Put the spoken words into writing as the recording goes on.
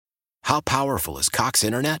How powerful is Cox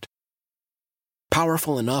Internet?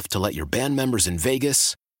 Powerful enough to let your band members in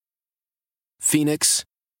Vegas, Phoenix,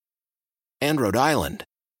 and Rhode Island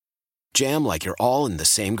jam like you're all in the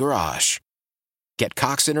same garage. Get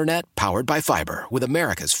Cox Internet powered by fiber with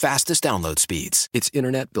America's fastest download speeds. It's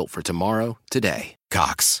internet built for tomorrow, today.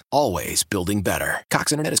 Cox, always building better.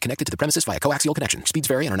 Cox Internet is connected to the premises via coaxial connection. Speeds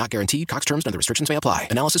vary and are not guaranteed. Cox terms and other restrictions may apply.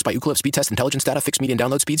 Analysis by Ookla Speed Test Intelligence Data. Fixed median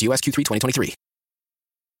download speeds. US Q3 2023.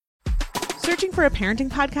 Searching for a parenting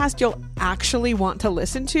podcast you'll actually want to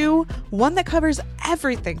listen to? One that covers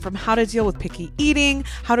everything from how to deal with picky eating,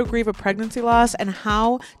 how to grieve a pregnancy loss, and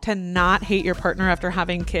how to not hate your partner after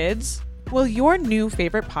having kids? Well, your new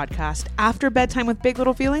favorite podcast, After Bedtime with Big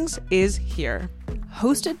Little Feelings, is here.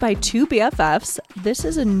 Hosted by two BFFs, this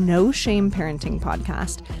is a no-shame parenting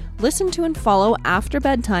podcast. Listen to and follow After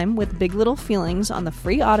Bedtime with Big Little Feelings on the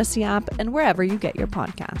free Odyssey app and wherever you get your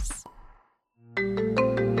podcasts.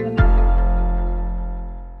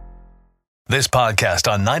 This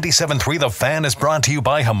podcast on 97.3 The Fan is brought to you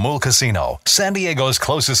by Hamul Casino, San Diego's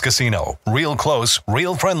closest casino. Real close,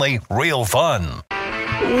 real friendly, real fun.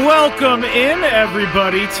 Welcome in,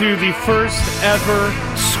 everybody, to the first ever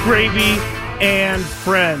Skraby and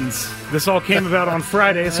Friends. This all came about on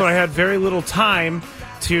Friday, so I had very little time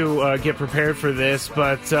to get prepared for this.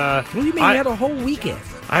 But what do you mean you had a whole weekend?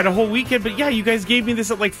 I had a whole weekend, but yeah, you guys gave me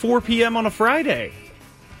this at like 4 p.m. on a Friday.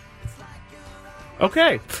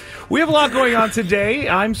 Okay. We have a lot going on today.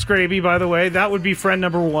 I'm Skraby, by the way. That would be friend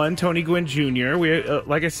number one, Tony Gwynn Jr.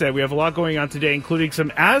 Like I said, we have a lot going on today, including some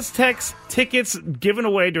Aztecs tickets given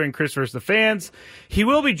away during Chris vs. the Fans. He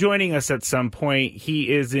will be joining us at some point.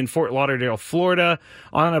 He is in Fort Lauderdale, Florida,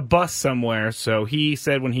 on a bus somewhere. So he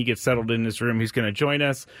said when he gets settled in his room, he's going to join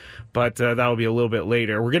us. But that will be a little bit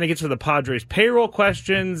later. We're going to get to the Padres payroll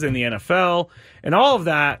questions and the NFL and all of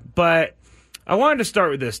that. But I wanted to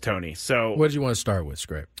start with this, Tony. So, what did you want to start with,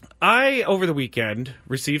 Scrape? I, over the weekend,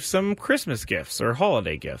 received some Christmas gifts, or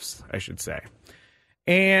holiday gifts, I should say.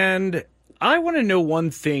 And I want to know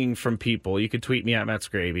one thing from people. You could tweet me at Matt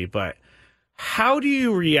Skraby, but how do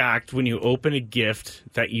you react when you open a gift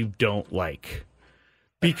that you don't like?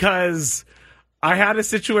 Because I had a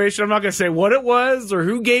situation, I'm not going to say what it was or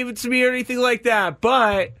who gave it to me or anything like that,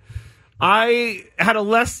 but I had a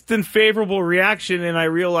less than favorable reaction, and I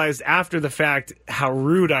realized after the fact how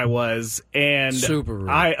rude I was, and super rude.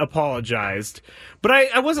 I apologized. But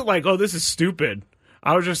I wasn't like, oh, this is stupid.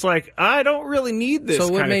 I was just like, I don't really need this. So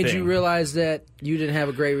what kind of made thing. you realize that you didn't have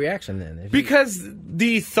a great reaction then? Because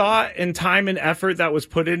the thought and time and effort that was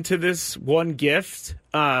put into this one gift,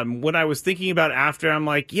 when I was thinking about it after, I'm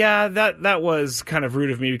like, yeah, that was kind of rude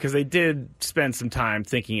of me because they did spend some time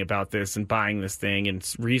thinking about this and buying this thing and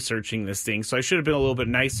researching this thing. So I should have been a little bit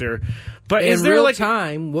nicer. But in is there real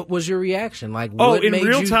time, what was your reaction? Like, what in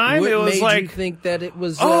real time, what it was made like, you think that it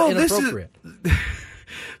was inappropriate?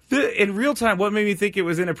 In real time, what made me think it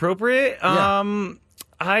was inappropriate? Yeah.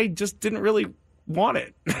 I just didn't really want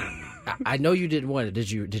it. I know you didn't want it.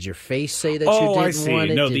 Did your face say that you didn't I see. want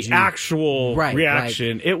it? No, the actual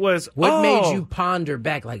reaction. It was. What made you ponder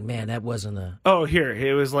back? Like, man, that wasn't a. Oh, here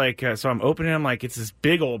it was like. So I'm opening. I'm like, it's this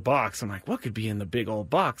big old box. I'm like, what could be in the big old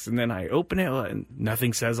box? And then I open it, and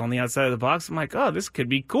nothing says on the outside of the box. I'm like, oh, this could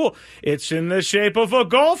be cool. It's in the shape of a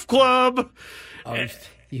golf club. Oh,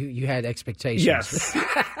 you had expectations. Yes.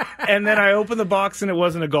 And then I opened the box, and it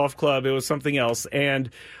wasn't a golf club. It was something else. And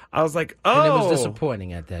I was like, oh. And it was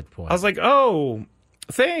disappointing at that point. I was like, oh,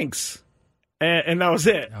 thanks. And that was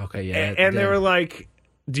it. Okay, yeah. And they were like,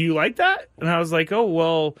 do you like that? And I was like, oh,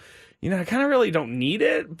 well, I kind of really don't need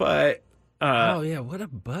it, but. Oh, yeah, what a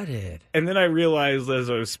butthead. And then I realized as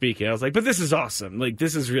I was speaking, I was like, but this is awesome. Like,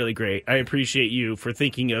 this is really great. I appreciate you for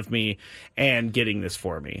thinking of me and getting this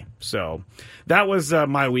for me. So that was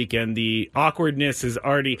my weekend. The awkwardness is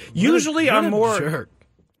already. Usually I'm more. Jerk.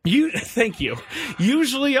 Thank you.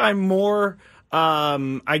 Usually I'm more,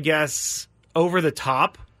 I guess, over the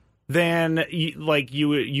top than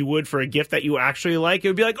you would for a gift that you actually like. It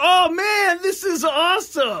would be like, oh man, this is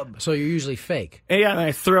awesome. So you're usually fake. And yeah, and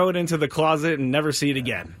I throw it into the closet and never see it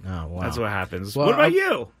again. Oh wow, that's what happens. Well, what about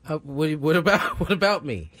you? What about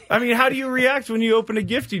me? I mean, how do you react when you open a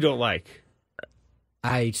gift you don't like?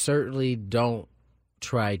 I certainly don't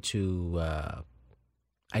try to.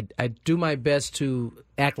 I do my best to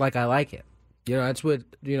act like I like it. That's what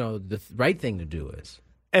the right thing to do is.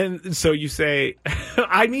 And so you say,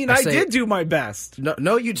 I did do my best.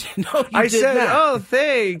 No, you did. No, you I did said, not. oh,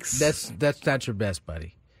 thanks. That's not your best,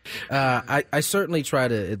 buddy. I certainly try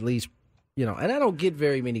to at least, and I don't get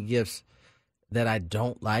very many gifts that I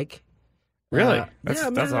don't like. Really? That's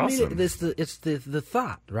awesome. I mean, it's the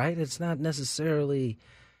thought, right? It's not necessarily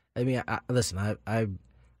I mean, listen, I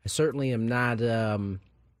certainly am not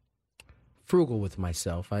frugal with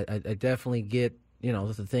myself. I definitely get,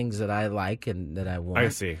 the things that I like and that I want. I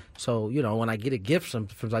see. So, when I get a gift,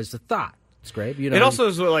 sometimes it's a thought. It's great. It also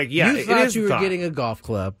is like, yeah, you thought it is you were thought. getting a golf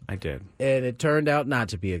club. I did. And it turned out not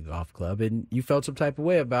to be a golf club. And you felt some type of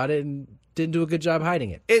way about it and didn't do a good job hiding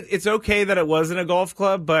it. It's okay that it wasn't a golf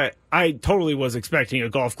club, but I totally was expecting a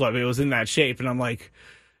golf club. It was in that shape. And I'm like,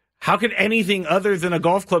 how could anything other than a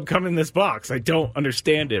golf club come in this box? I don't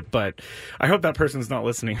understand it, but I hope that person's not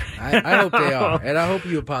listening. I hope they are, and I hope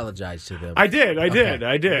you apologize to them. I did.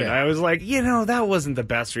 Okay. I was like, that wasn't the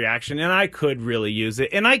best reaction, and I could really use it,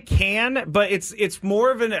 and I can, but it's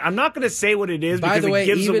more of an. I'm not going to say what it is because it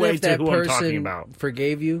gives away to who I'm talking about.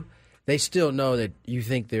 Forgave you, they still know that you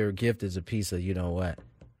think their gift is a piece of what.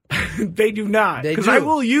 They do not, because I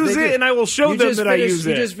will use it and I will show them that I use it.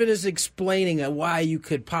 You just finished explaining why you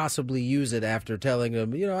could possibly use it after telling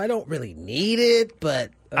them, I don't really need it,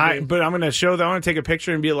 but... But I'm going to show them. I want to take a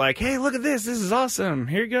picture and be like, hey, look at this. This is awesome.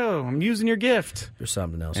 Here you go. I'm using your gift. Or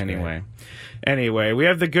something else. Anyway, we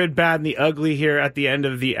have the good, bad, and the ugly here at the end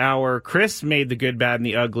of the hour. Chris made the good, bad, and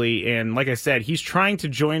the ugly, and like I said, he's trying to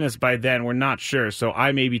join us by then. We're not sure, so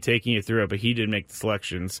I may be taking you through it, but he did make the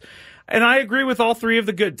selections. And I agree with all three of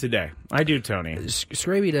the good today. I do, Tony.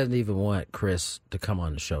 Skraby doesn't even want Chris to come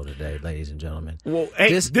on the show today, ladies and gentlemen. Well,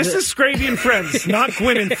 hey, this is Skraby and Friends, not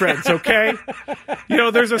Gwynn and Friends, okay?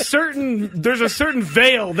 There's a certain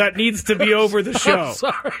veil that needs to be over the show. I'm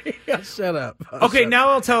sorry. Shut up. Okay, now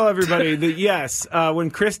I'll tell everybody that, yes,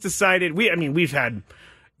 when Chris decided, we've had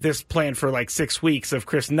this planned for like 6 weeks of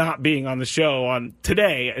Chris not being on the show on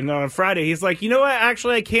today, and on Friday, he's like, you know what,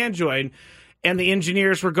 actually I can join. And the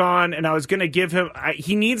engineers were gone, and I was going to give him...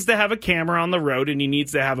 he needs to have a camera on the road, and he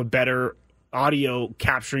needs to have a better audio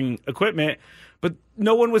capturing equipment, but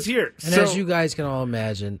no one was here. And as you guys can all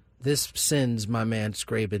imagine, this sends my man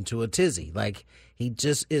Skrabe into a tizzy. Like, he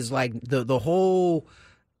just is like the whole...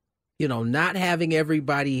 not having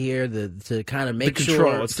everybody here to kind of make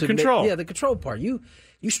sure... It's the control. The control part. You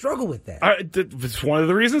struggle with that. It's one of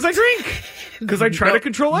the reasons I drink, because I try to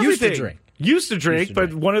control everything. Used to drink,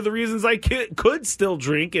 but one of the reasons I could still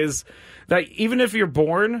drink is that even if you're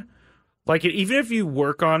born, even if you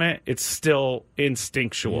work on it, it's still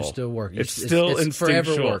instinctual. You still work. It's still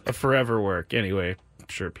instinctual. Forever work. Anyway, I'm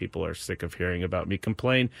sure people are sick of hearing about me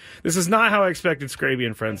complain. This is not how I expected Skraby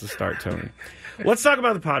and Friends to start, Tony. Let's talk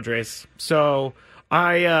about the Padres. So...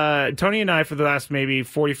 Tony and I, for the last maybe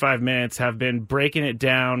 45 minutes, have been breaking it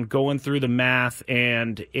down, going through the math,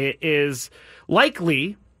 and it is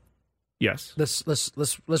likely. Yes.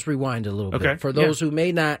 Let's rewind a little bit. For those who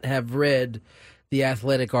may not have read the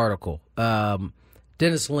Athletic article,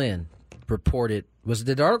 Dennis Lin reported.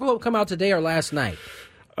 Did the article come out today or last night?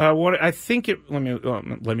 I think it. Let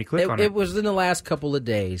me click on it. It was in the last couple of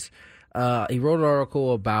days. He wrote an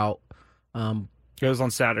article about. It was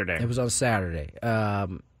on Saturday.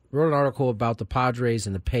 Wrote an article about the Padres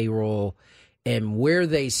and the payroll and where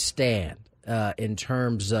they stand in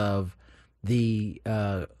terms of the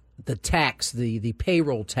tax, the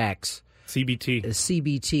payroll tax,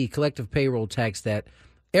 CBT, collective payroll tax that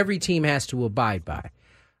every team has to abide by.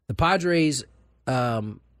 The Padres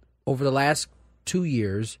over the last 2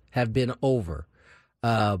 years have been over.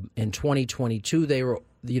 In 2022, they were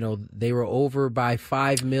over by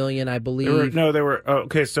 $5 million, I believe. They were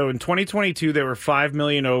okay. So in 2022, they were $5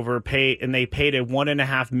 million over, and they paid a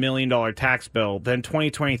 $1.5 million tax bill. Then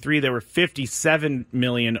 2023, they were $57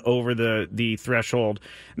 million over the threshold.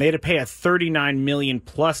 And they had to pay a $39 million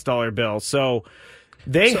plus bill. So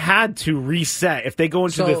they had to reset if they go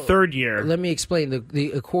into the third year. Let me explain.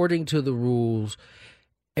 According to the rules,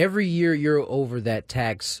 every year you're over that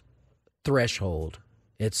tax threshold.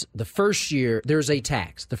 It's the first year, there's a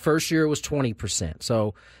tax. The first year was 20%.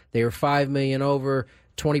 So they were $5 million over.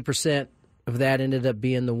 20% of that ended up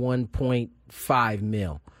being the $1.5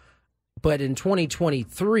 million. But in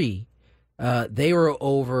 2023, they were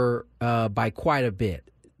over by quite a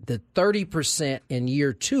bit. The 30% in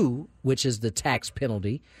year two, which is the tax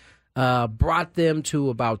penalty, brought them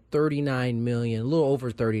to about $39 million, a little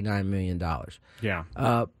over $39 million.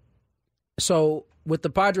 Yeah. So what the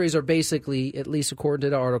Padres are basically, at least according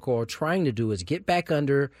to the article, are trying to do is get back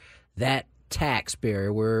under that tax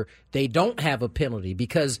barrier where they don't have a penalty,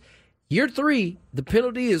 because year three, the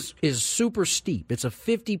penalty is super steep. It's a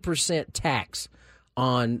 50% tax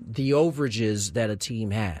on the overages that a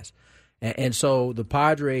team has. And so the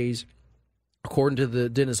Padres, according to the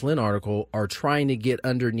Dennis Lin article, are trying to get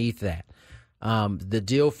underneath that. The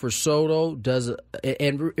deal for Soto does,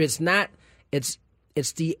 and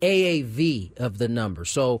it's the AAV of the number.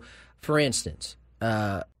 So, for instance,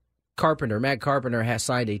 Matt Carpenter, has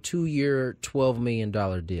signed a 2-year, $12 million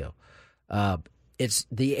deal. It's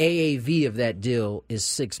the AAV of that deal is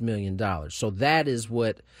 $6 million. So that is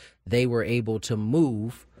what they were able to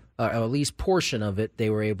move, or at least portion of it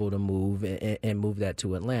they were able to move and move that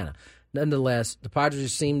to Atlanta. Nonetheless, the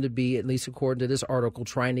Padres seem to be, at least according to this article,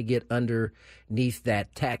 trying to get underneath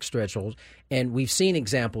that tax threshold. And we've seen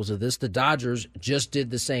examples of this. The Dodgers just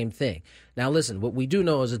did the same thing. Now, listen, what we do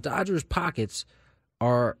know is the Dodgers' pockets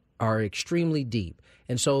are extremely deep.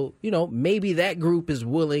 And so, maybe that group is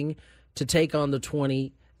willing to take on the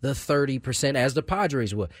 20, the 30%, as the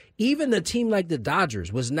Padres would. Even a team like the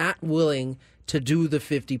Dodgers was not willing to do the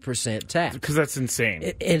 50% tax. Because that's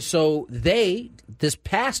insane. And so they, this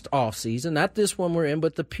past offseason, not this one we're in,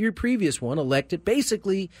 but the previous one, elected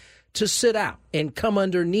basically to sit out and come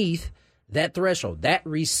underneath that threshold. That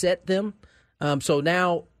reset them. So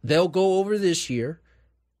now they'll go over this year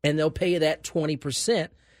and they'll pay that 20%,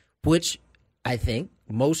 which I think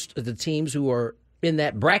most of the teams who are in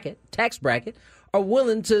that tax bracket, are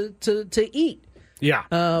willing to eat. Yeah,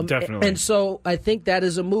 definitely. And so I think that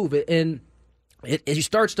is a move. And it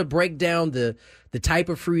starts to break down the type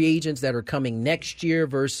of free agents that are coming next year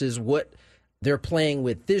versus what they're playing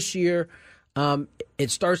with this year.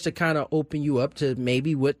 It starts to kind of open you up to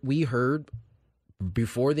maybe what we heard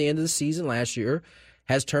before the end of the season last year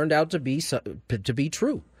has turned out to be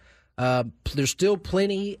true. There's still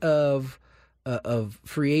plenty of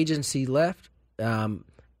free agency left.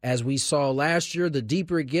 As we saw last year, the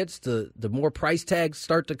deeper it gets, the more price tags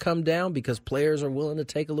start to come down because players are willing to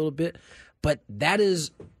take a little bit. But that is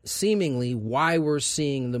seemingly why we're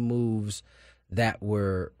seeing the moves that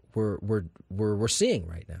we're seeing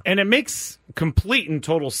right now. And it makes complete and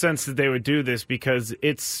total sense that they would do this because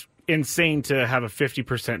it's insane to have a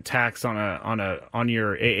 50% tax on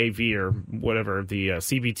your AAV or whatever the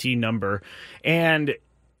CBT number. And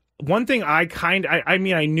one thing I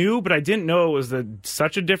knew, but I didn't know it was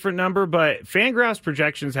such a different number. But Fangraphs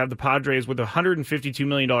projections have the Padres with a $152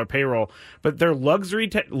 million payroll, but their luxury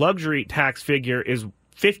tax figure is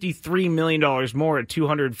 $53 million more at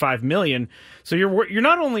 $205 million. So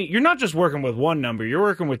you're not just working with one number, you're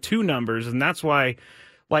working with two numbers, and that's why.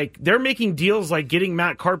 Like, they're making deals like getting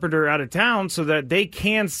Matt Carpenter out of town so that they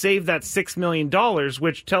can save that $6 million,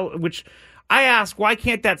 which I ask, why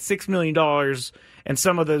can't that $6 million and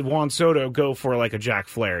some of the Juan Soto go for like a Jack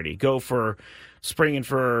Flaherty, go for springing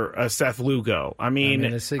for a Seth Lugo? I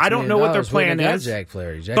mean I don't know what their plan is. Jack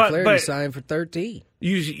Flaherty. Flaherty signed for 13.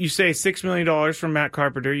 You say $6 million from Matt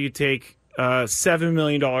Carpenter, you take $7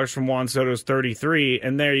 million from Juan Soto's 33,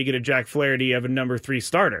 and there you get a Jack Flaherty, you have a number 3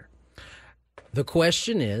 starter. The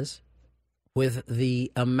question is, with the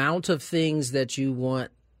amount of things that you want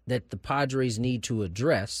that the Padres need to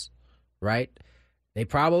address, right? They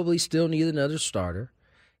probably still need another starter.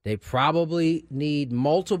 They probably need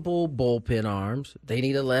multiple bullpen arms. They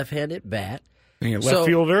need a left-handed bat. Left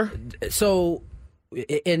fielder. So,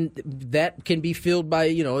 and that can be filled by,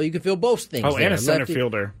 you can fill both things. Oh, and a center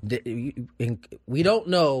fielder. We don't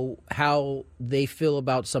know how they feel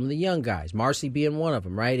about some of the young guys, Marcy being one of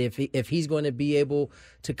them, right? If he's going to be able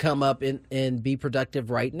to come up and be productive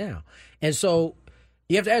right now. And so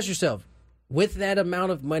you have to ask yourself, with that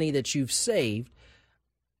amount of money that you've saved,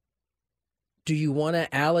 do you want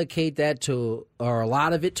to allocate that or a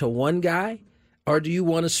lot of it to one guy? Or do you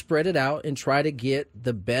want to spread it out and try to get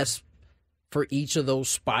the best for each of those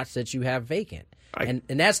spots that you have vacant? And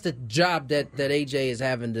that's the job that AJ is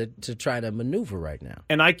having to try to maneuver right now.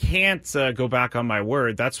 And I can't go back on my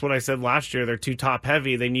word. That's what I said last year. They're too top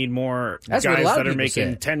heavy. They need more guys that are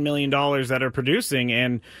making $10 million that are producing.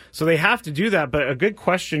 And so they have to do that. But a good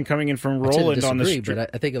question coming in from Roland on the stream. But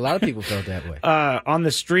I think a lot of people felt that way. On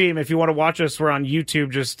the stream, if you want to watch us, we're on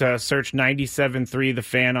YouTube. Just search 97.3 The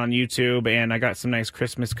Fan on YouTube. And I got some nice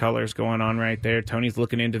Christmas colors going on right there. Tony's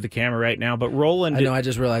looking into the camera right now. But Roland... I know, I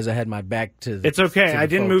just realized I had my back to... It's okay. I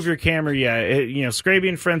didn't move your camera yet. Skraby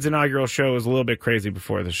and Friends inaugural show was a little bit crazy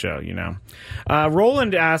before the show,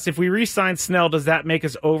 Roland asked, if we re-sign Snell, does that make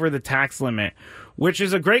us over the tax limit? Which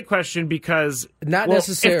is a great question because not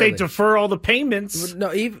necessarily. If they defer all the payments.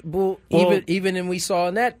 No, even and we saw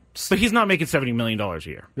in that. But he's not making $70 million a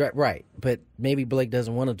year. Right. But maybe Blake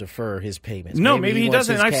doesn't want to defer his payments. No, maybe he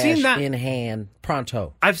doesn't. I've seen that in hand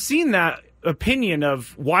pronto. I've seen that opinion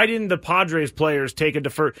of why didn't the Padres players take a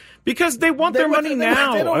defer? Because they want their money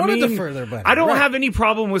now. They don't want to defer their money. I don't have any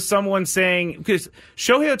problem with someone saying, because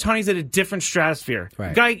Shohei Ohtani's at a different stratosphere.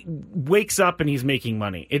 Right. Guy wakes up and he's making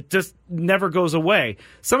money. It just never goes away.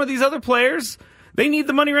 Some of these other players, they need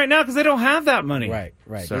the money right now because they don't have that money. Right.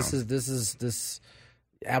 So. This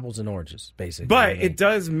apples and oranges, basically. But it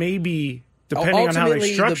does maybe depending on how they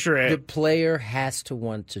Ultimately, structure the it. player has to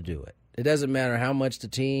want to do it. It doesn't matter how much the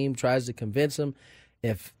team tries to convince him.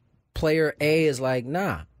 If player A is like,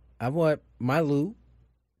 nah, I want my loot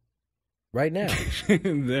right now.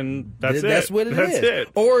 Then that's what it That's is. it.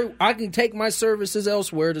 Or I can take my services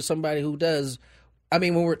elsewhere to somebody who does. I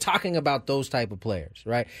mean, when we're talking about those type of players,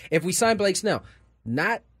 right? If we sign Blake Snell,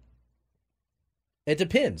 it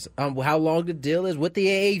depends on how long the deal is, what the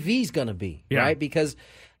AAV is going to be, right? Because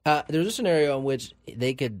there's a scenario in which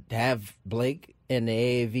they could have Blake and the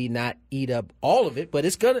AAV not eat up all of it, but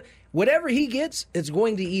it's going to, whatever he gets, it's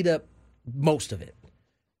going to eat up most of it.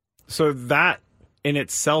 So that in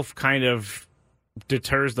itself kind of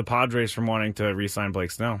deters the Padres from wanting to re-sign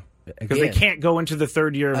Blake Snell. Because they can't go into the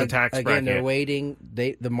third year of a tax bracket. They're waiting.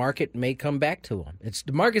 The market may come back to them.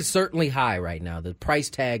 The market's certainly high right now. The price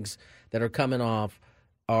tags that are coming off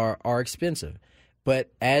are expensive.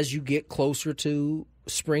 But as you get closer to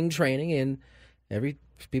spring training and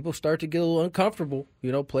people start to get a little uncomfortable,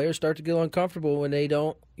 players start to get uncomfortable when they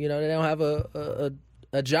don't have a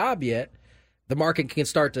job yet. The market can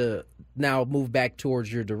start to now move back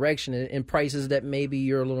towards your direction and prices that maybe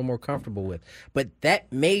you're a little more comfortable with. But that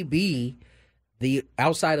may be the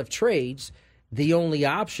outside of trades, the only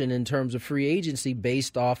option in terms of free agency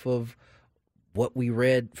based off of what we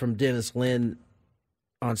read from Dennis Lynn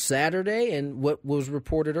on Saturday and what was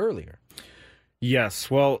reported earlier. Yes.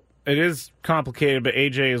 Well, it is complicated, but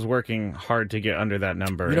AJ is working hard to get under that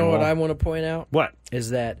number. You know what I want to point out? What?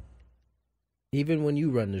 Is that even when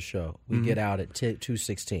you run the show, we get out at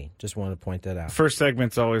 2:16. Just want to point that out. First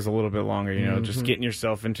segment's always a little bit longer, just getting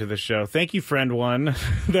yourself into the show. Thank you, friend one.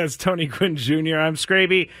 That's Tony Gwynn Jr. I'm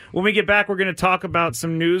Skraby. When we get back, we're going to talk about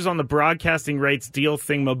some news on the broadcasting rights deal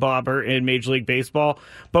thingamabobber in Major League Baseball.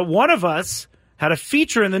 But one of us had a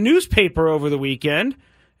feature in the newspaper over the weekend,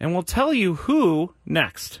 and we'll tell you who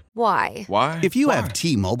next. Why? If you have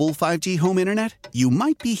T-Mobile 5G home internet, you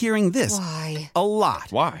might be hearing this a lot.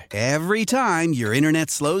 Why? Every time your internet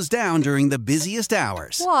slows down during the busiest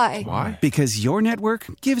hours. Why? Because your network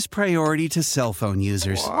gives priority to cell phone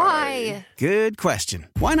users. Why? Good question.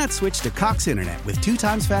 Why not switch to Cox Internet with 2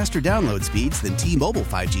 times faster download speeds than T-Mobile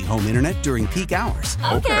 5G home internet during peak hours?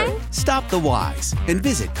 Okay. Stop the whys and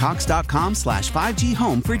visit cox.com/5G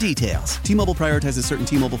home for details. T-Mobile prioritizes certain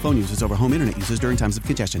T-Mobile phone users over home internet users during times of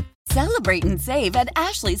congestion. Celebrate and save at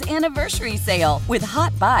Ashley's Anniversary Sale. With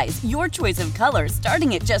Hot Buys, your choice of colors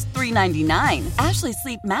starting at just $3.99. Ashley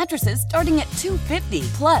Sleep mattresses starting at $2.50.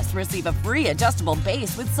 Plus, receive a free adjustable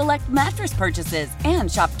base with select mattress purchases.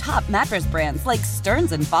 And shop top mattress brands like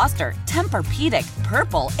Stearns & Foster, Tempur-Pedic,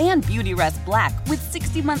 Purple, and Beautyrest Black with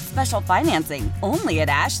 60-month special financing. Only at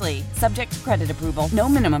Ashley. Subject to credit approval. No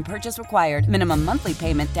minimum purchase required. Minimum monthly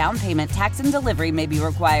payment, down payment, tax, and delivery may be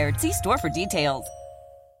required. See store for details.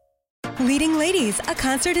 Leading Ladies, a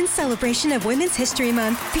concert in celebration of Women's History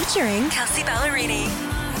Month featuring Kelsey Ballerini,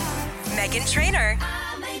 Meghan Trainor,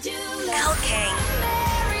 Elle King,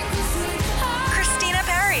 Christina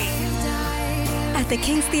Perri. At the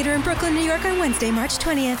King's Theater in Brooklyn, New York on Wednesday, March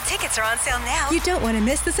 20th. Tickets are on sale now. You don't want to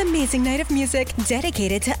miss this amazing night of music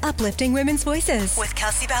dedicated to uplifting women's voices. With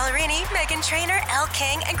Kelsey Ballerini, Meghan Trainor, Elle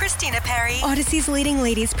King, and Christina Perri. Odyssey's Leading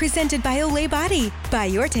Ladies presented by Olay Body. Buy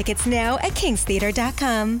your tickets now at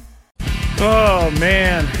kingstheater.com. Oh,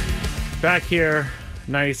 man. Back here,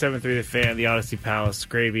 97.3 The Fan, the Odyssey Palace,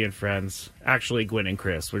 Skraby and Friends. Actually, Gwynn and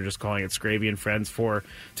Chris. We're just calling it Skraby and Friends for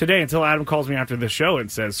today until Adam calls me after the show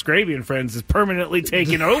and says Skraby and Friends is permanently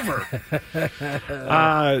taken over.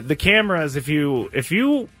 The cameras, if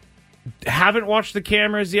you haven't watched the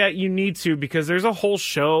cameras yet, you need to, because there's a whole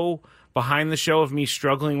show behind the show of me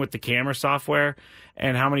struggling with the camera software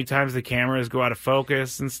and how many times the cameras go out of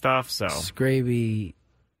focus and stuff. So Skraby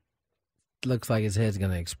looks like his head's going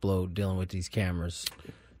to explode dealing with these cameras.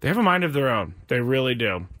 They have a mind of their own. They really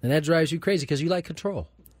do. And that drives you crazy because you like control.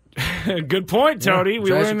 Good point, Tony. We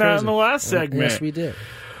learned that in the last segment. Yes, we did.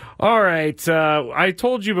 All right. I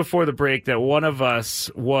told you before the break that one of us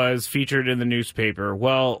was featured in the newspaper.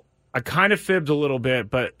 Well, I kind of fibbed a little bit,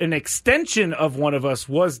 but an extension of one of us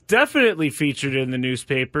was definitely featured in the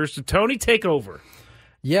newspaper. So, Tony, take over.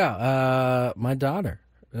 Yeah, my daughter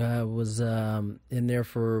was in there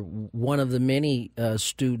for one of the many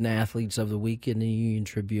student athletes of the week in the Union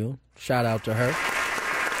Tribune. Shout out to her.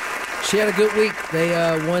 She had a good week. They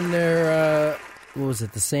won their, the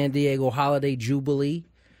San Diego Holiday Jubilee.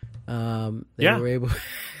 They were able.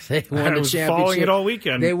 They won the championship. Following it all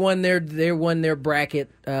weekend. They won their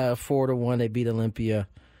bracket 4-1. They beat Olympia.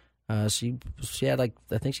 She had I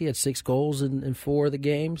think she had 6 goals in 4 of the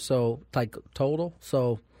games. So total.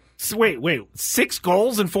 So. So wait, 6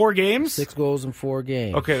 goals in 4 games? 6 goals in 4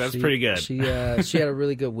 games. Okay, that's pretty good. She had a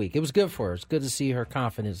really good week. It was good for her. It's good to see her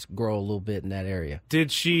confidence grow a little bit in that area.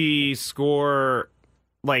 Did she score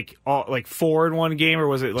like 4 in one game, or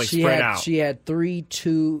was it spread out? She had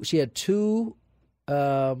 2. She had 2.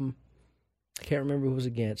 I can't remember who it was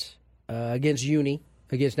against. Against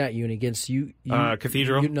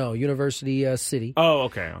Cathedral. University City. Oh,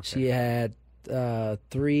 okay. She had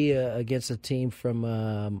 3 against a team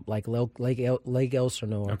from Lake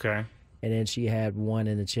Elsinore. Okay. And then she had 1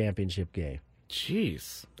 in the championship game.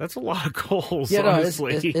 Jeez, that's a lot of goals. Yeah,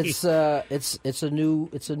 honestly. it's a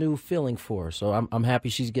new feeling for her. So I'm happy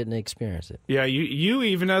she's getting to experience it. Yeah, you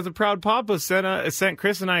even as a proud papa sent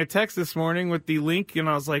Chris and I a text this morning with the link, and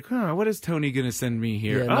I was like, what is Tony going to send me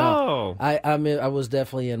here? Yeah, no, I was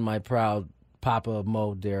definitely in my proud papa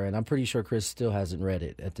mode there, and I'm pretty sure Chris still hasn't read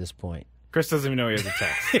it at this point. Chris doesn't even know he has a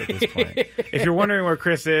text at this point. If you're wondering where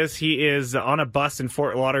Chris is, he is on a bus in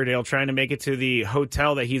Fort Lauderdale trying to make it to the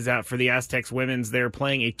hotel that he's at for the Aztecs women's. They're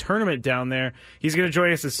playing a tournament down there. He's going to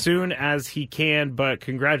join us as soon as he can, but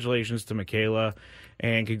congratulations to Michaela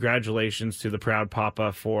and congratulations to the proud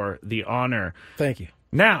papa for the honor. Thank you.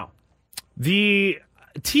 Now, the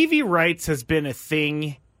TV rights has been a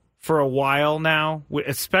thing for a while now,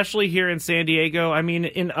 especially here in San Diego. I mean,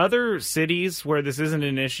 in other cities where this isn't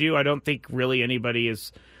an issue, I don't think really anybody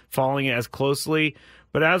is following it as closely.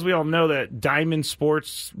 But as we all know, that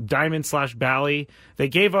Diamond/Bally, they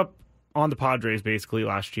gave up on the Padres basically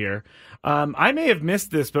last year. I may have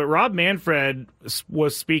missed this, but Rob Manfred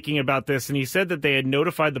was speaking about this, and he said that they had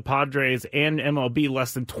notified the Padres and MLB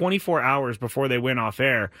less than 24 hours before they went off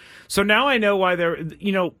air. So now I know why they're,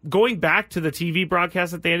 going back to the TV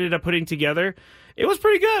broadcast that they ended up putting together. It was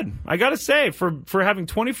pretty good. I got to say, for having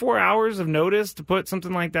 24 hours of notice to put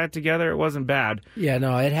something like that together, it wasn't bad. Yeah,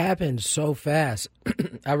 no, it happened so fast.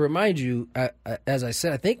 I remind you, as I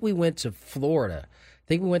said, I think we went to Florida. I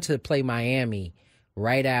think we went to play Miami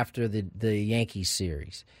right after the Yankees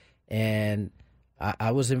series. And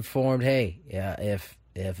I was informed, hey, if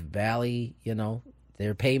Valley,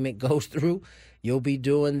 their payment goes through, you'll be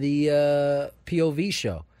doing the POV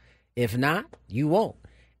show. If not, you won't.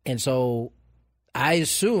 And so I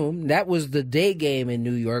assume that was the day game in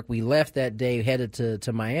New York. We left that day, headed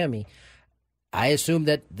to Miami. I assume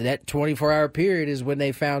that 24-hour period is when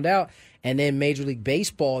they found out. And then Major League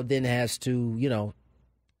Baseball then has to,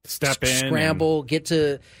 step in, scramble, get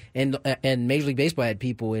to, and Major League Baseball had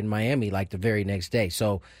people in Miami like the very next day.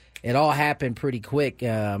 So it all happened pretty quick.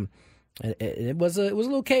 It was a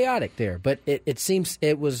little chaotic there, but it seems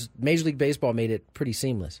it was Major League Baseball made it pretty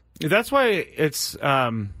seamless. That's why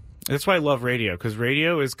that's why I love radio, because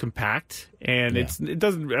radio is compact and it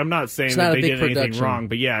doesn't. I'm not saying that they did anything wrong,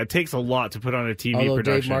 but yeah, it takes a lot to put on a TV Although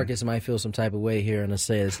production. Dave Marcus might feel some type of way here and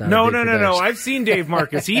say it's not. No. Production. I've seen Dave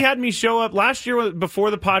Marcus. He had me show up last year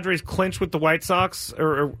before the Padres clinched with the White Sox,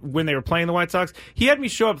 or when they were playing the White Sox. He had me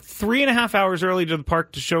show up 3.5 hours early to the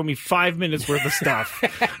park to show me 5 minutes worth of stuff.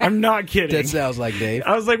 I'm not kidding. That sounds like Dave.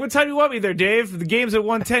 I was like, "What time do you want me there, Dave? The game's at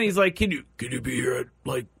 1:10." He's like, "Can you be here at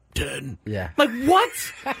like 10?" Yeah. Like, what?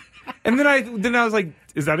 And then I was like,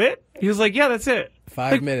 "Is that it?" He was like, "Yeah, that's it."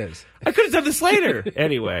 5 minutes. I could have done this later.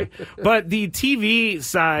 Anyway, but the TV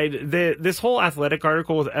side, this whole Athletic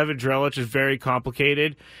article with Evan Drellich is very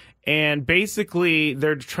complicated. And basically,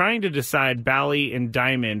 they're trying to decide, Bally and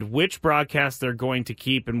Diamond, which broadcasts they're going to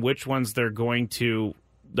keep and which ones they're going to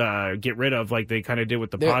get rid of, like they kind of did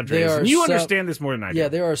with the Padres. And you understand this more than I do. Yeah,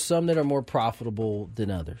 there are some that are more profitable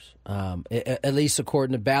than others, at least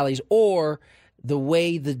according to Bally's, or the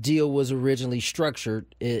way the deal was originally structured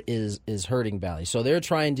is hurting Bally. So they're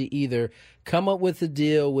trying to either come up with a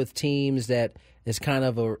deal with teams that is kind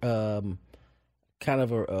of redoing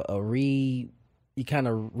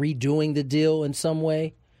the deal in some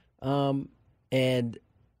way,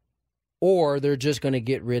 or they're just going to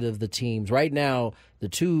get rid of the teams. Right now, the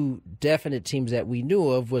two definite teams that we knew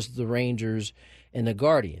of was the Rangers and the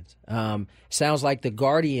Guardians. Sounds like the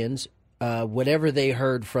Guardians, whatever they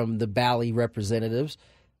heard from the Bally representatives,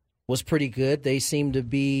 was pretty good. They seem to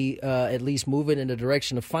be at least moving in the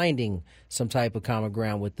direction of finding some type of common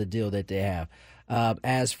ground with the deal that they have.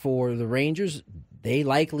 As for the Rangers, they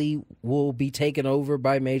likely will be taken over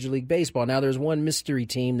by Major League Baseball. Now, there's one mystery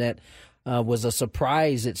team that was a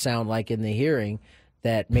surprise, it sounded like, in the hearing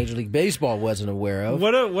that Major League Baseball wasn't aware of.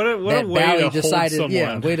 What a way Bally to decided, hold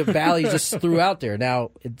someone. way to Bally just threw out there. Now,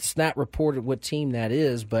 it's not reported what team that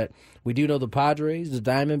is, but we do know the Padres, the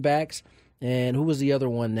Diamondbacks, and who was the other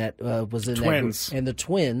one that was in Twins. that group? And the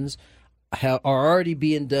Twins are already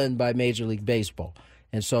being done by Major League Baseball.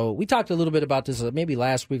 And so we talked a little bit about this maybe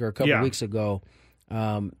last week or a couple weeks ago.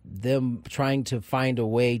 them trying to find a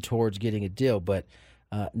way towards getting a deal. But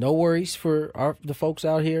no worries for the folks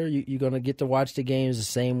out here. You're going to get to watch the games the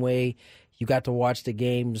same way you got to watch the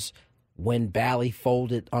games when Bally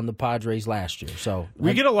folded on the Padres last year. So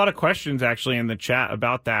we get a lot of questions actually in the chat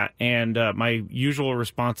about that, and my usual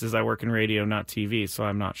response is I work in radio, not TV, so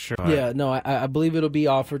I'm not sure. Yeah, no, I believe it'll be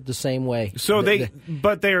offered the same way. So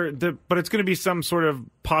but it's going to be some sort of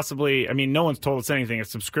possibly. I mean, no one's told us anything. A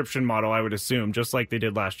subscription model, I would assume, just like they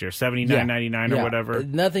did last year, $79.99 or whatever.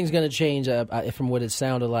 Nothing's going to change from what it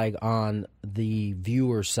sounded like on the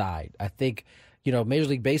viewer side. I think Major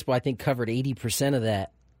League Baseball covered 80% of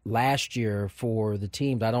that last year for the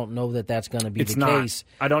teams. I don't know that that's going to be the case.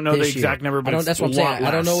 I don't know the exact number, but that's what I'm saying. I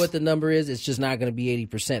don't know what the number is. It's just not going to be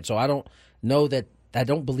 80%. So I don't know that. I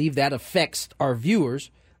don't believe that affects our viewers,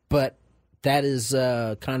 but that is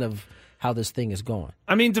kind of how this thing is going.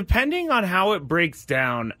 I mean, depending on how it breaks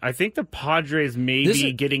down, I think the Padres may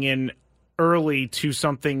be getting in early to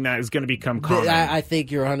something that is going to become common. I think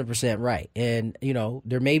you're 100% right. And,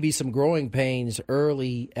 there may be some growing pains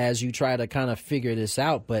early as you try to kind of figure this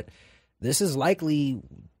out, but this is likely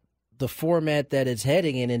the format that it's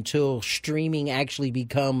heading in until streaming actually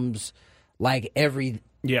becomes like every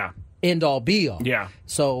end-all, be-all. Yeah.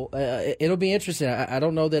 So it'll be interesting. I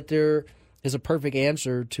don't know that there is a perfect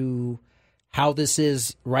answer to how this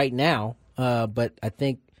is right now, but I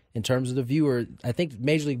think in terms of the viewer, I think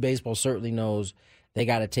Major League Baseball certainly knows they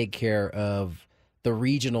got to take care of the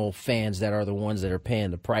regional fans that are the ones that are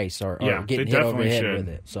paying the price or getting hit over the head with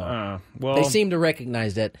it. So they seem to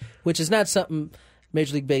recognize that, which is not something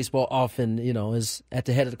Major League Baseball often, is at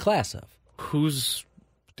the head of the class of. Who's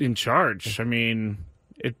in charge? I mean,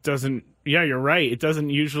 it doesn't. Yeah, you're right. It doesn't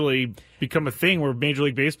usually become a thing where Major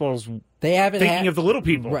League Baseball's thinking of the little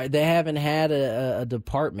people. Right. They haven't had a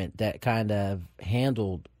department that kind of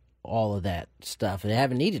handled all of that stuff. They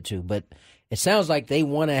haven't needed to, but it sounds like they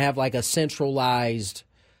want to have like a centralized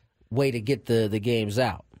way to get the games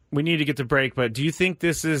out. We need to get to break, but do you think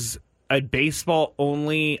this is a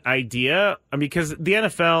baseball-only idea? I mean, because the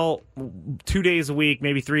NFL, 2 days a week,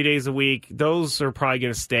 maybe 3 days a week, those are probably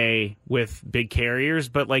going to stay with big carriers.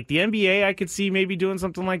 But like the NBA, I could see maybe doing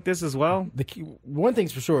something like this as well. One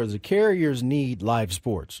thing's for sure is the carriers need live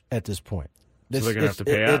sports at this point. So they're going to have to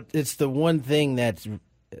pay out. It's the one thing that's,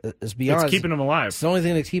 let's be honest, it's keeping them alive. It's the only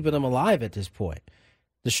thing that's keeping them alive at this point.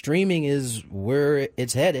 The streaming is where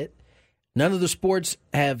it's headed. None of the sports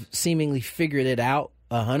have seemingly figured it out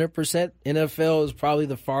 100%. NFL is probably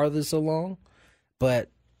the farthest along, but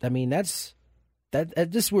I mean that's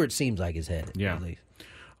just where it seems like it's headed. Yeah. At least.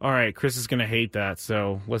 All right, Chris is going to hate that,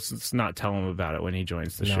 so let's not tell him about it when he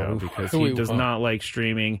joins the show because he does not like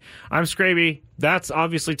streaming. I'm Skraby. That's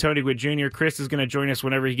obviously Tony Gwynn Jr. Chris is going to join us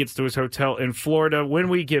whenever he gets to his hotel in Florida. When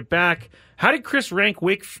we get back, how did Chris rank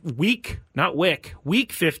week 15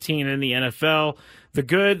 in the NFL? The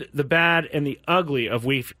good, the bad, and the ugly of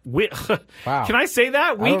week. Wow. Can I say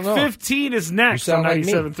that? Week 15 is next on like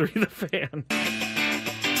 97.3 The Fan.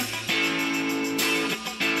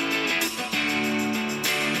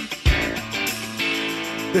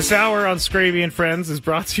 This hour on Skraby and Friends is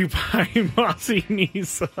brought to you by Mossy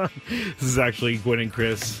Nissan. This is actually Gwynn and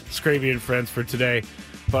Chris, Skraby and Friends for today.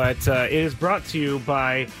 But it is brought to you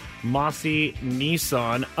by Mossy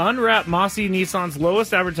Nissan. Unwrap Mossy Nissan's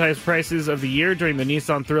lowest advertised prices of the year during the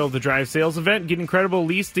Nissan Thrill of the Drive sales event. Get incredible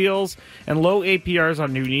lease deals and low APRs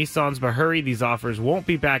on new Nissans, but hurry, these offers won't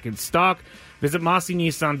be back in stock. Visit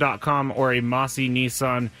MossyNissan.com or a Mossy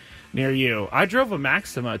Nissan near you. I drove a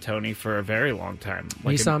Maxima, Tony, for a very long time.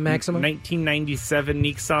 Like Nissan Maxima? 1997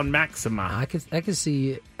 Nissan Maxima. I could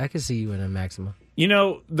see you in a Maxima.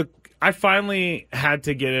 I finally had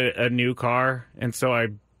to get a new car, and so I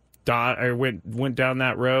went down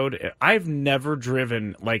that road. I've never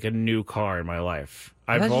driven like a new car in my life.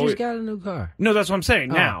 You just got a new car. No, that's what I'm saying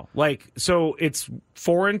now. So it's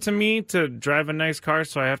foreign to me to drive a nice car,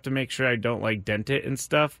 so I have to make sure I don't dent it and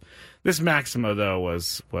stuff. This Maxima though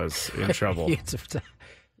was in trouble. You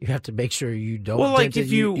have to make sure you don't. Well, dent it.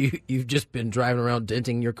 You've just been driving around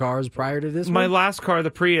denting your cars prior to this. My last car,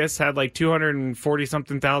 the Prius, had 240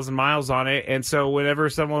 something thousand miles on it, and so whenever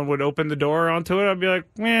someone would open the door onto it, I'd be like,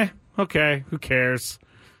 okay, who cares?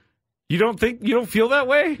 You don't feel that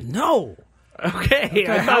way? No. Okay.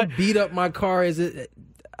 How beat up my car is it?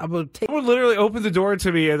 Someone would literally open the door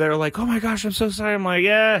to me, and they're like, "Oh my gosh, I'm so sorry." I'm like,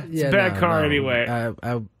 "It's a bad car anyway."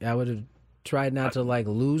 I would have tried not to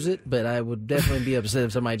lose it, but I would definitely be upset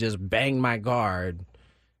if somebody just banged my car.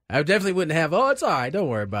 I definitely wouldn't have. Oh, it's all right. Don't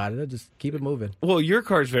worry about it. I'll just keep it moving. Well, your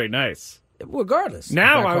car's very nice. Regardless.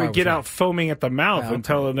 Now I would get out foaming at the mouth and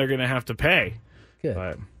tell them they're going to have to pay. Good.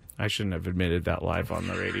 But I shouldn't have admitted that live on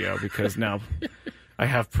the radio because now I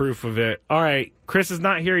have proof of it. All right, Chris is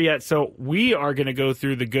not here yet, so we are going to go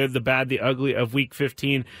through the good, the bad, the ugly of Week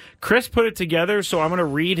 15. Chris put it together, so I'm going to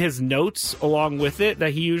read his notes along with it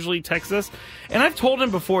that he usually texts us. And I've told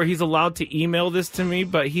him before he's allowed to email this to me,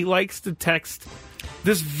 but he likes to text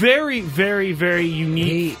this very, very, very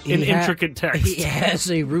unique and intricate text. He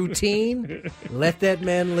has a routine. Let that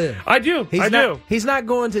man live. I do. He's not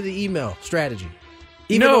going to the email strategy,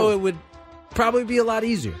 even though it would probably be a lot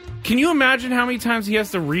easier. Can you imagine how many times he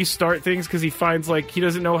has to restart things because he finds he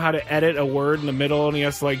doesn't know how to edit a word in the middle and he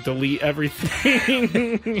has to delete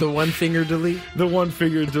everything? The one finger delete? The one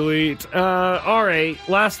finger delete. All right,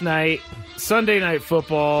 last night, Sunday Night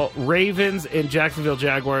Football, Ravens and Jacksonville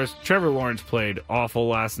Jaguars. Trevor Lawrence played awful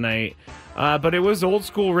last night. But it was old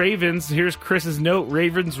school Ravens. Here's Chris's note.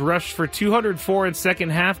 Ravens rushed for 204 in second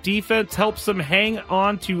half. Defense helps them hang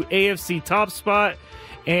on to AFC top spot.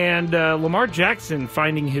 And Lamar Jackson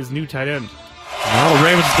finding his new tight end. Well, the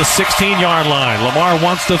Ravens at the 16-yard line. Lamar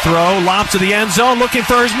wants to throw. Lobs to the end zone, looking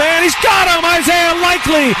for his man. He's got him! Isaiah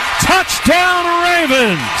Likely! Touchdown,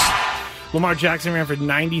 Ravens! Lamar Jackson ran for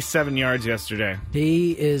 97 yards yesterday.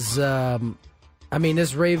 He is,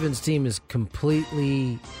 this Ravens team is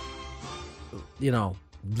completely,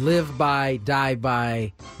 live by, die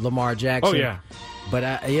by Lamar Jackson. Oh, yeah.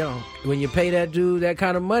 But, when you pay that dude that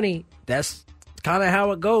kind of money, that's kind of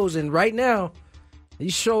how it goes. And right now,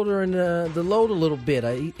 he's shouldering the load a little bit.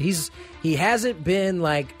 He hasn't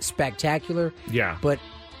been spectacular. Yeah, but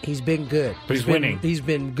he's been good. But he's winning. He's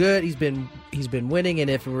been good. He's been winning. And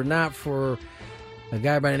if it were not for a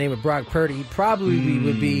guy by the name of Brock Purdy, he probably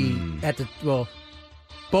would be at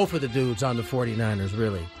both of the dudes on the 49ers.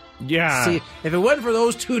 Really. Yeah. See, if it wasn't for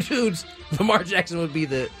those two dudes, Lamar Jackson would be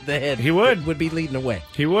the head. He would be leading the way.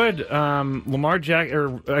 He would.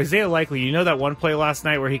 Isaiah Likely. You know that one play last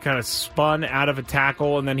night where he kind of spun out of a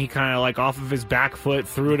tackle and then he kind of off of his back foot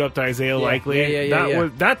threw it up to Isaiah Likely.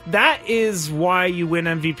 That is why you win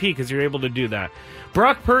MVP because you're able to do that.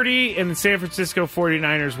 Brock Purdy and the San Francisco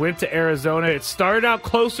 49ers went to Arizona. It started out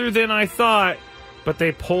closer than I thought, but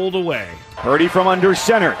they pulled away. Purdy from under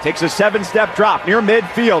center takes a 7-step drop near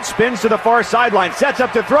midfield, spins to the far sideline, sets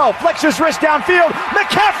up to throw, flicks his wrist downfield.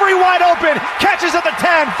 McCaffrey wide open, catches at the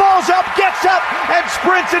 10, falls up, gets up, and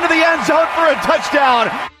sprints into the end zone for a touchdown.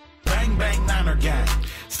 Bang, bang, Niner gang.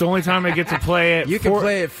 It's the only time I get to play it. You can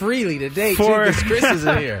play it freely today, too, because Chris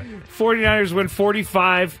isn't here. 49ers win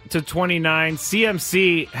 45-29.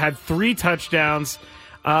 CMC had 3 touchdowns.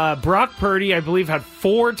 Brock Purdy, I believe, had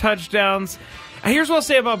 4 touchdowns. Here's what I'll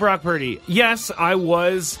say about Brock Purdy. Yes, I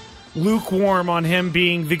was lukewarm on him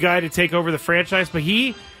being the guy to take over the franchise, but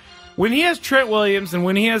when he has Trent Williams and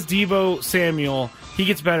when he has Deebo Samuel, he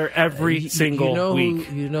gets better every single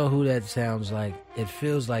week. You know who that sounds like? It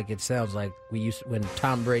sounds like when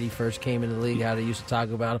Tom Brady first came into the league, how they used to talk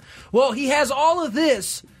about him. Well, he has all of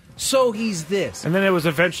this, so he's this. And then it was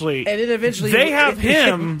eventually they have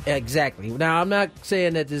him. Exactly. Now, I'm not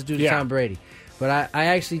saying that this dude is Tom Brady, but I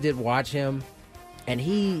actually did watch him. And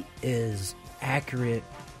he is accurate.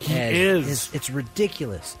 It's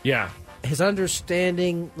ridiculous. Yeah. His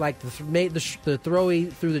understanding, the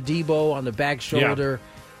throwing through the Debo on the back shoulder.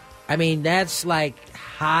 Yeah. That's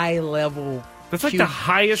high level. That's the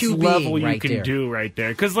highest level you can do right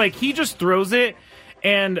there. Because he just throws it,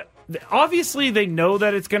 and obviously they know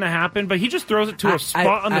that it's going to happen, but he just throws it to a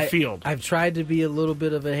spot on the field. I've tried to be a little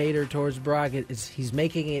bit of a hater towards Brock. He's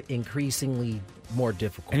making it increasingly more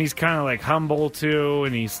difficult. And he's kind of humble too,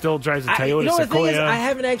 and he still drives a Toyota Sequoia. The thing is, I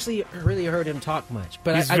haven't actually really heard him talk much,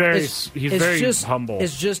 but he's very humble.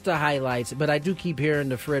 It's just the highlights. But I do keep hearing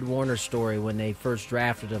the Fred Warner story when they first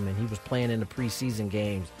drafted him, and he was playing in the preseason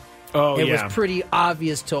games. Oh, it was pretty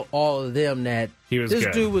obvious to all of them that this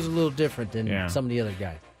good. Dude was a little different than some of the other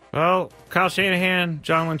guys. Well, Kyle Shanahan,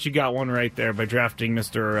 John Lynch, you got one right there by drafting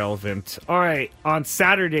Mr. Irrelevant. All right, on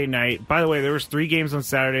Saturday night, by the way, there was 3 games on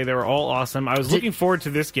Saturday. They were all awesome. I was looking forward to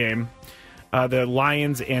this game, the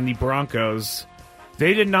Lions and the Broncos.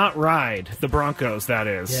 They did not ride the Broncos, that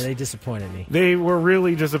is. Yeah, they disappointed me. They were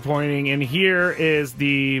really disappointing, and here is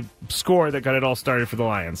the score that got it all started for the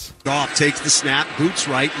Lions. Goff takes the snap, boots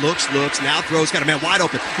right, looks, now throws, got a man wide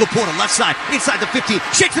open. Laporta left side, inside the 15,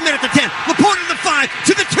 shakes him in at the 10. Laporta to the 5,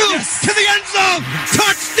 to the 2, to the end zone.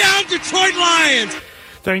 Touchdown, Detroit Lions.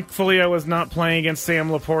 Thankfully, I was not playing against Sam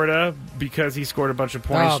Laporta because he scored a bunch of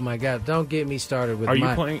points. Oh, my God. Don't get me started with Are you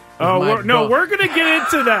playing? We're going to get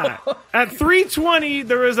into that. At 3:20,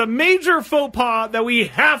 there is a major faux pas that we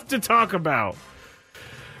have to talk about.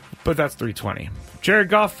 But that's 320. Jared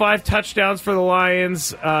Goff, 5 touchdowns for the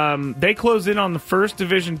Lions. They close in on the first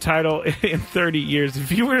division title in 30 years.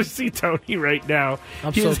 If you were to see Tony right now,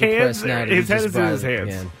 his head is in his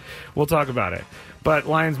hands. We'll talk about it. But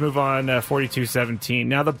Lions move on 42-17.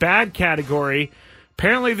 Now, the bad category,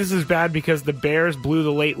 apparently this is bad because the Bears blew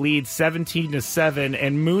the late lead 17-7,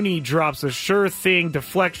 and Mooney drops a sure thing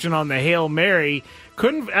deflection on the Hail Mary.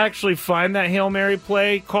 Couldn't actually find that Hail Mary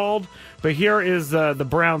play called, but here is the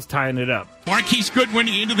Browns tying it up. Marquise Goodwin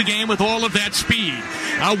into the game with all of that speed.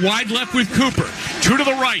 Out wide left with Cooper. 2 to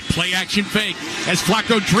the right. Play action fake. As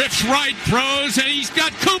Flacco drifts right, throws, and he's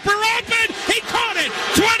got Cooper open. He caught it.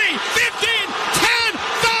 20, 15, 10,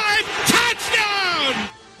 5, touchdown.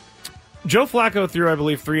 Joe Flacco threw, I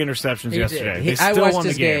believe, 3 interceptions yesterday. I watched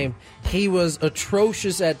his game. He was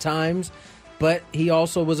atrocious at times, but he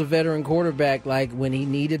also was a veteran quarterback. Like, when he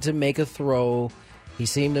needed to make a throw, he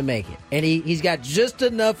seemed to make it. And he's got just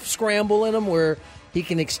enough scramble in him where he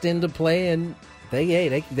can extend the play, and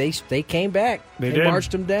they came back. They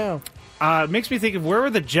marched him down. It makes me think of where were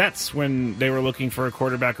the Jets when they were looking for a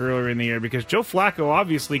quarterback earlier in the year, because Joe Flacco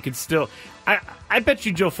obviously could still... I bet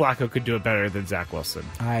you Joe Flacco could do it better than Zach Wilson.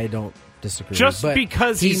 I don't disagree. Just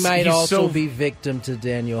because he might also be victim to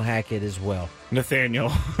Daniel Hackett as well. Nathaniel.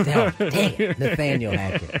 Oh, dang it. Nathaniel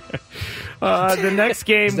Hackett. The next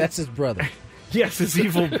game... That's his brother. Yes, his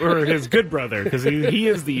his good brother, because he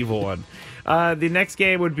is the evil one. The next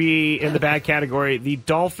game would be in the bad category, the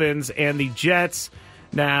Dolphins and the Jets.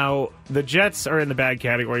 Now, the Jets are in the bad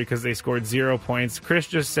category because they scored 0 points. Chris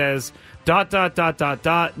just says, ...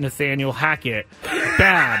 Nathaniel Hackett.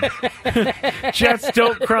 Bad. Jets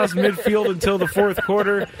don't cross midfield until the fourth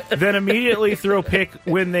quarter, then immediately throw pick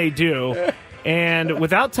when they do. And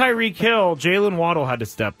without Tyreek Hill, Jalen Waddle had to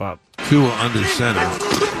step up. Tua under center.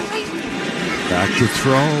 Back to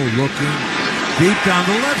throw, looking deep down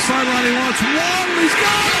the left sideline. He wants Waddle. He's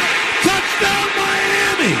got it! Touchdown,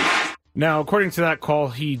 Miami! Now, according to that call,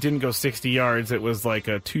 he didn't go 60 yards. It was like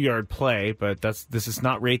a 2-yard play, but this is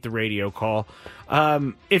not Rate the Radio call.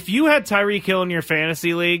 If you had Tyreek Hill in your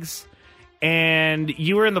fantasy leagues and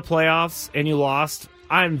you were in the playoffs and you lost,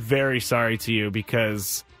 I'm very sorry to you,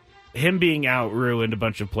 because him being out ruined a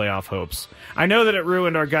bunch of playoff hopes. I know that it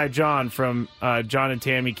ruined our guy John from John and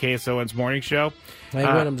Tammy KSON's morning show. I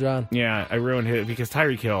ruined him, John. Yeah, I ruined him because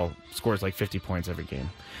Tyreek Hill scores like 50 points every game.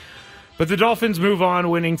 But the Dolphins move on,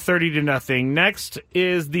 winning 30-0. Next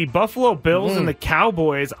is the Buffalo Bills and the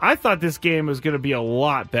Cowboys. I thought this game was going to be a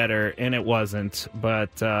lot better, and it wasn't.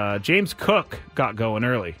 But James Cook got going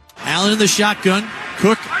early. Allen in the shotgun.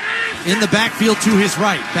 Cook in the backfield to his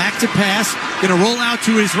right. Back to pass. Going to roll out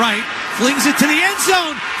to his right. Flings it to the end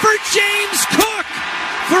zone for James Cook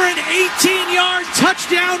for an 18-yard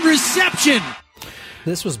touchdown reception.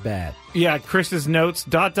 This was bad. Yeah, Chris's notes, ...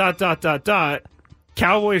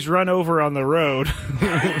 Cowboys run over on the road.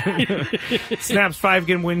 Snaps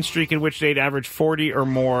 5-game win streak in which they'd average 40 or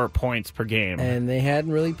more points per game. And they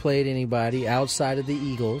hadn't really played anybody outside of the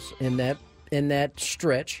Eagles in that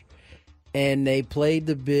stretch. And they played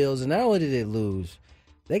the Bills, and not only did they lose,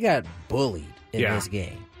 they got bullied in this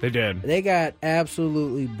game. They did. They got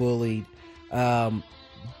absolutely bullied.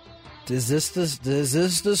 Is this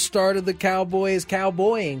the start of the Cowboys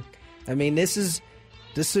cowboying? I mean,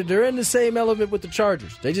 they're in the same element with the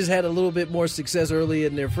Chargers. They just had a little bit more success early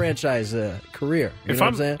in their franchise career. You know what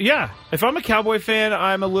I'm saying? Yeah. If I'm a Cowboy fan,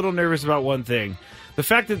 I'm a little nervous about one thing. The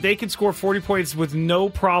fact that they can score 40 points with no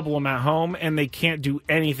problem at home, and they can't do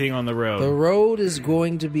anything on the road. The road is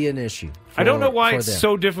going to be an issue. I don't know why it's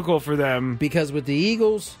so difficult for them. Because with the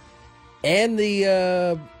Eagles and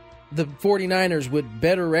the 49ers with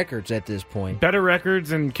better records at this point. Better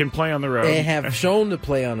records and can play on the road. They have shown to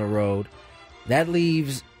play on the road. That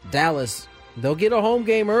leaves Dallas. They'll get a home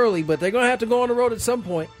game early, but they're going to have to go on the road at some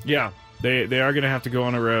point. Yeah, they are going to have to go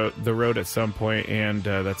on the road at some point, and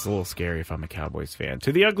that's a little scary if I'm a Cowboys fan.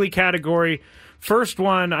 To the ugly category, first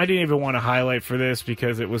one, I didn't even want to highlight for this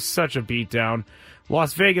because it was such a beatdown.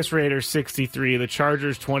 Las Vegas Raiders 63, the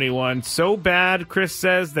Chargers 21. So bad, Chris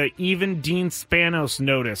says, that even Dean Spanos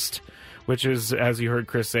noticed, which is, as you heard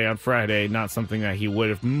Chris say on Friday, not something that he would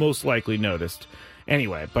have most likely noticed.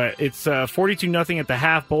 Anyway, but it's 42-0 at the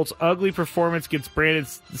half. Bolt's ugly performance gets Brandon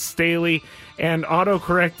Staley and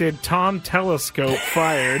auto-corrected Tom Telescope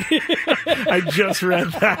fired. I just read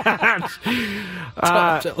that.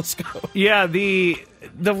 Tom Telescope. Yeah, the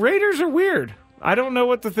Raiders are weird. I don't know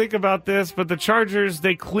what to think about this, but the Chargers,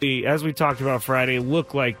 they clearly, as we talked about Friday,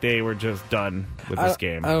 look like they were just done with this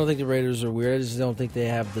game. I don't think the Raiders are weird. I just don't think they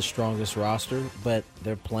have the strongest roster, but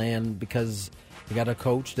they're playing because They got a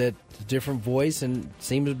coach that's a different voice and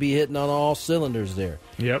seems to be hitting on all cylinders there.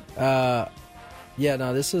 Yep.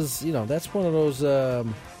 This is, that's one of those.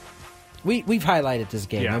 We've highlighted this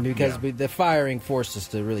game because the firing forced us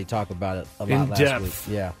to really talk about it a lot in last depth.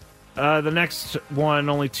 week. Yeah. The next one,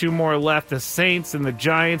 only 2 more left. The Saints and the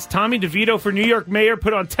Giants. Tommy DeVito for New York mayor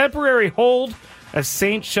put on temporary hold as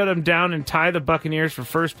Saints shut him down and tie the Buccaneers for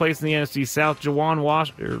first place in the NFC South. Jawan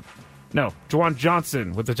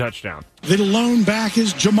Johnson with the touchdown. The lone back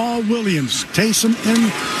is Jamal Williams. Taysom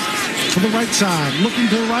in to the right side, looking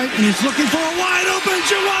to the right, and he's looking for a wide open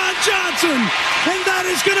Jawan Johnson, and that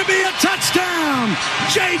is going to be a touchdown.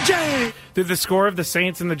 JJ. Did the score of the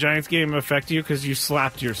Saints and the Giants game affect you because you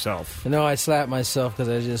slapped yourself? No, I slapped myself because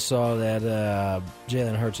I just saw that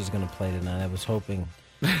Jalen Hurts is going to play tonight. I was hoping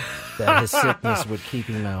that his sickness would keep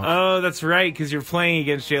him out. Oh, that's right, because you're playing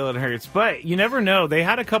against Jalen Hurts. But you never know. He's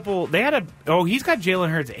got Jalen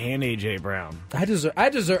Hurts and A.J. Brown. I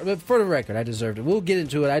deserve, for the record, I deserved it. We'll get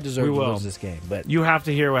into it. I deserve to lose this game. But you have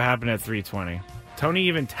to hear what happened at 3:20. Tony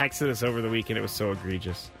even texted us over the weekend. It was so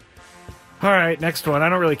egregious. All right, next one. I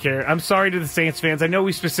don't really care. I'm sorry to the Saints fans. I know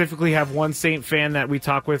we specifically have one Saint fan that we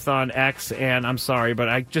talk with on X, and I'm sorry, but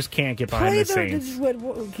I just can't get behind the Saints.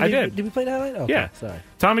 I did. Did we play the highlight? Okay, yeah. Sorry.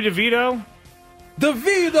 Tommy DeVito.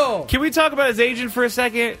 Can we talk about his agent for a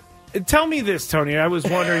second? Tell me this, Tony. I was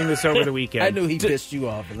wondering this over the weekend. I knew he pissed you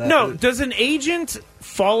off. Does an agent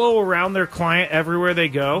follow around their client everywhere they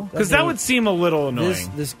go? Because that would seem a little annoying.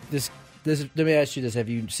 Let me ask you this: have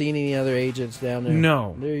you seen any other agents down there?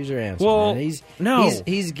 No. There's your answer. Well, man.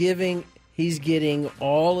 He's getting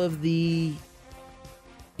all of the.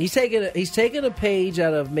 He's taking a page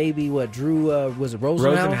out of maybe what Drew was it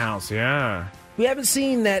Rosenhaus? Rosenhaus, yeah. We haven't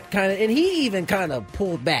seen that kind of, and he even kind of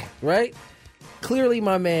pulled back, right? Clearly,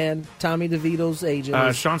 my man Tommy DeVito's agent,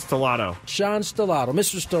 Sean Stellato.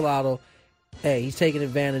 Mr. Stellato. Hey, he's taking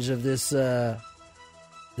advantage of this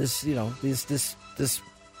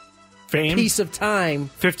fame piece of time.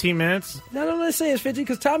 15 minutes. No, let's say it's 15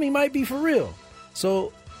 because Tommy might be for real.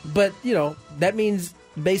 So, but that means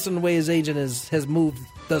based on the way his agent has moved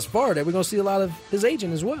thus far, that we're going to see a lot of his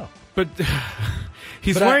agent as well. But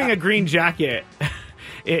he's wearing a green jacket.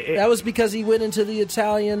 That was because he went into the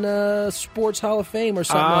Italian Sports Hall of Fame or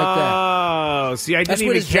something like that. Oh, see, That's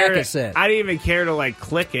what his jacket said. I didn't even care to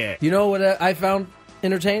click it. You know what I found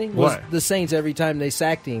entertaining? Was what? The Saints every time they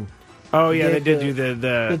sacked him. Oh, yeah, they did do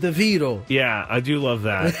the DeVito. Yeah, I do love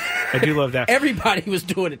that. Everybody was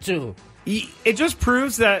doing it, too. It just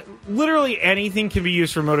proves that literally anything can be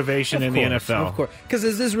used for motivation in the NFL. Of course. Because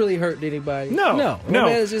has this really hurt anybody? No.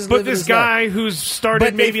 But this guy who's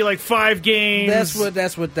started maybe 5 games.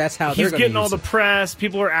 That's how he's getting all the press.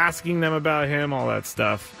 People are asking them about him, all that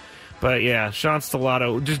stuff. But yeah, Sean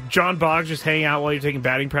Stellato. Just John Boggs just hang out while you're taking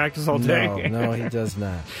batting practice all day? No, he does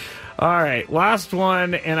not. All right, last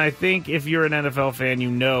one, and I think if you're an NFL fan, you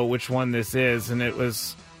know which one this is, and it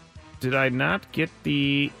was, did I not get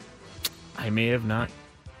I may have not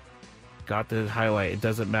got the highlight. It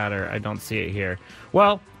doesn't matter. I don't see it here.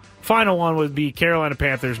 Well, final one would be Carolina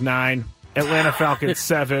Panthers 9, Atlanta Falcons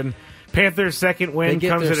 7. Panthers' second win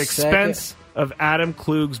comes at expense of Adam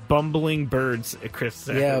Klug's bumbling birds, Chris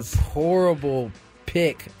says. Yeah, horrible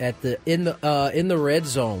pick in the red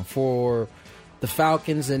zone for the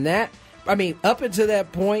Falcons, and that, I mean, up until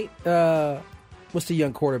that point, what's the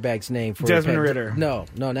young quarterback's name for Desmond Ridder? No,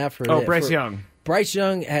 not for. Bryce Young. Bryce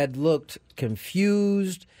Young had looked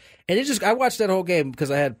confused, and I watched that whole game because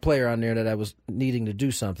I had a player on there that I was needing to do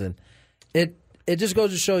something. It just goes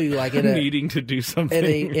to show you, needing to do something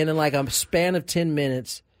in a span of 10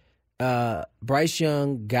 minutes, Bryce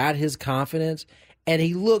Young got his confidence, and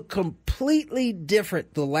he looked completely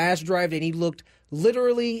different the last drive than he looked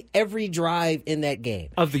literally every drive in that game.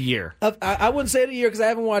 Of the year. I wouldn't say the year because I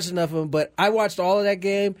haven't watched enough of him, but I watched all of that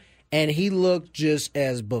game, and he looked just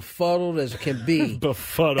as befuddled as can be.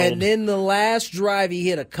 Befuddled. And then the last drive, he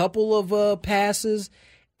hit a couple of passes,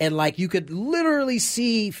 and you could literally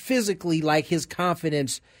see physically his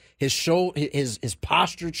confidence, his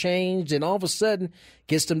posture changed, and all of a sudden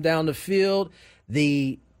gets them down the field.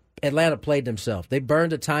 The Atlanta played themselves. They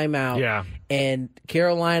burned a timeout, and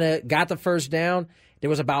Carolina got the first down. There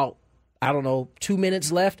was about, 2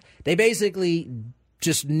 minutes left. They basically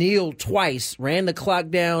just kneeled twice, ran the clock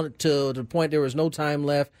down to the point there was no time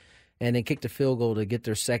left, and then kicked a field goal to get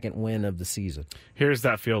their second win of the season. Here's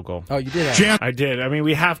that field goal. Oh, you did have it. I did. I mean,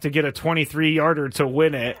 we have to get a 23-yarder to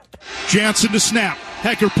win it. Jansen to snap.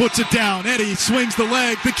 Hecker puts it down. Eddie swings the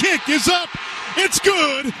leg. The kick is up. It's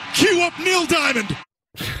good. Cue up Neil Diamond.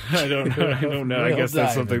 I don't know. I guess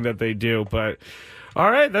that's something that they do. But All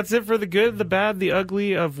right, that's it for the good, the bad, the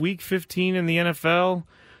ugly of Week 15 in the NFL.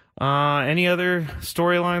 Any other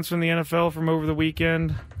storylines from the NFL from over the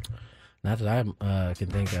weekend? Not that I can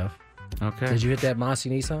think of. Okay. Did you hit that Mossy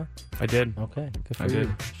Nissan? I did. Okay, good for I you.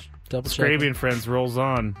 did. Double check. Skraby and Friends rolls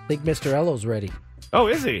on. I think Mr. Ello's ready. Oh,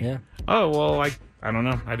 is he? Yeah. Oh, well, I don't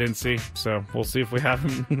know. I didn't see. So we'll see if we have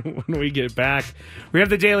him when we get back. We have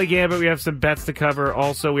the Daily Gambit. We have some bets to cover.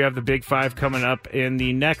 Also, we have the Big Five coming up in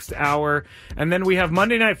the next hour. And then we have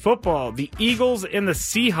Monday Night Football, the Eagles and the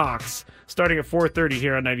Seahawks, starting at 4:30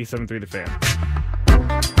 here on 97.3 The Fan.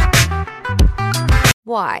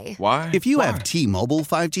 Why? Why? If you have T-Mobile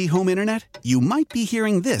 5G home internet, you might be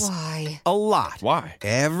hearing this a lot. Why?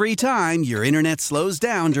 Every time your internet slows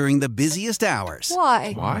down during the busiest hours.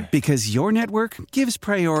 Why? Because your network gives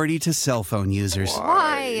priority to cell phone users.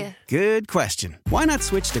 Why? Good question. Why not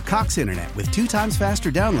switch to Cox Internet with 2 times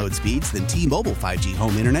faster download speeds than T-Mobile 5G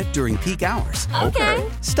home internet during peak hours? Okay.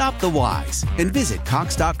 Stop the whys and visit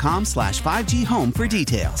cox.com/5G home for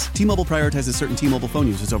details. T-Mobile prioritizes certain T-Mobile phone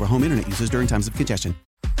users over home internet users during times of congestion.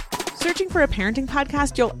 Searching for a parenting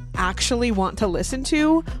podcast you'll actually want to listen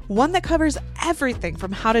to? One that covers everything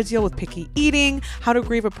from how to deal with picky eating, how to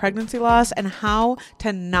grieve a pregnancy loss, and how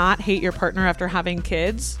to not hate your partner after having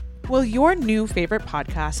kids? Well, your new favorite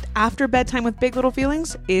podcast, After Bedtime with Big Little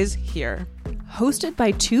Feelings, is here. Hosted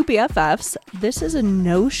by 2 BFFs, this is a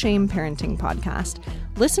no-shame parenting podcast.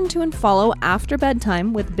 Listen to and follow After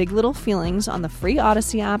Bedtime with Big Little Feelings on the free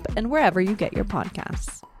Odyssey app and wherever you get your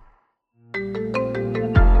podcasts.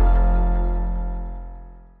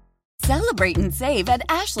 Celebrate and save at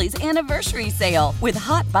Ashley's Anniversary Sale. With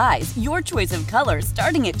Hot Buys, your choice of colors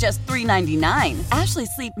starting at just $3.99. Ashley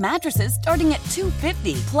Sleep mattresses starting at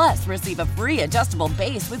 $2.50. Plus, receive a free adjustable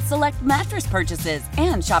base with select mattress purchases.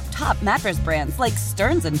 And shop top mattress brands like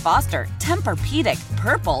Stearns & Foster, Tempur-Pedic,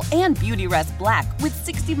 Purple, and Beautyrest Black with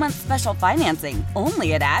 60-month special financing.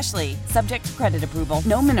 Only at Ashley. Subject to credit approval.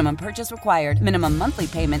 No minimum purchase required. Minimum monthly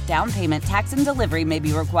payment, down payment, tax, and delivery may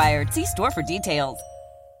be required. See store for details.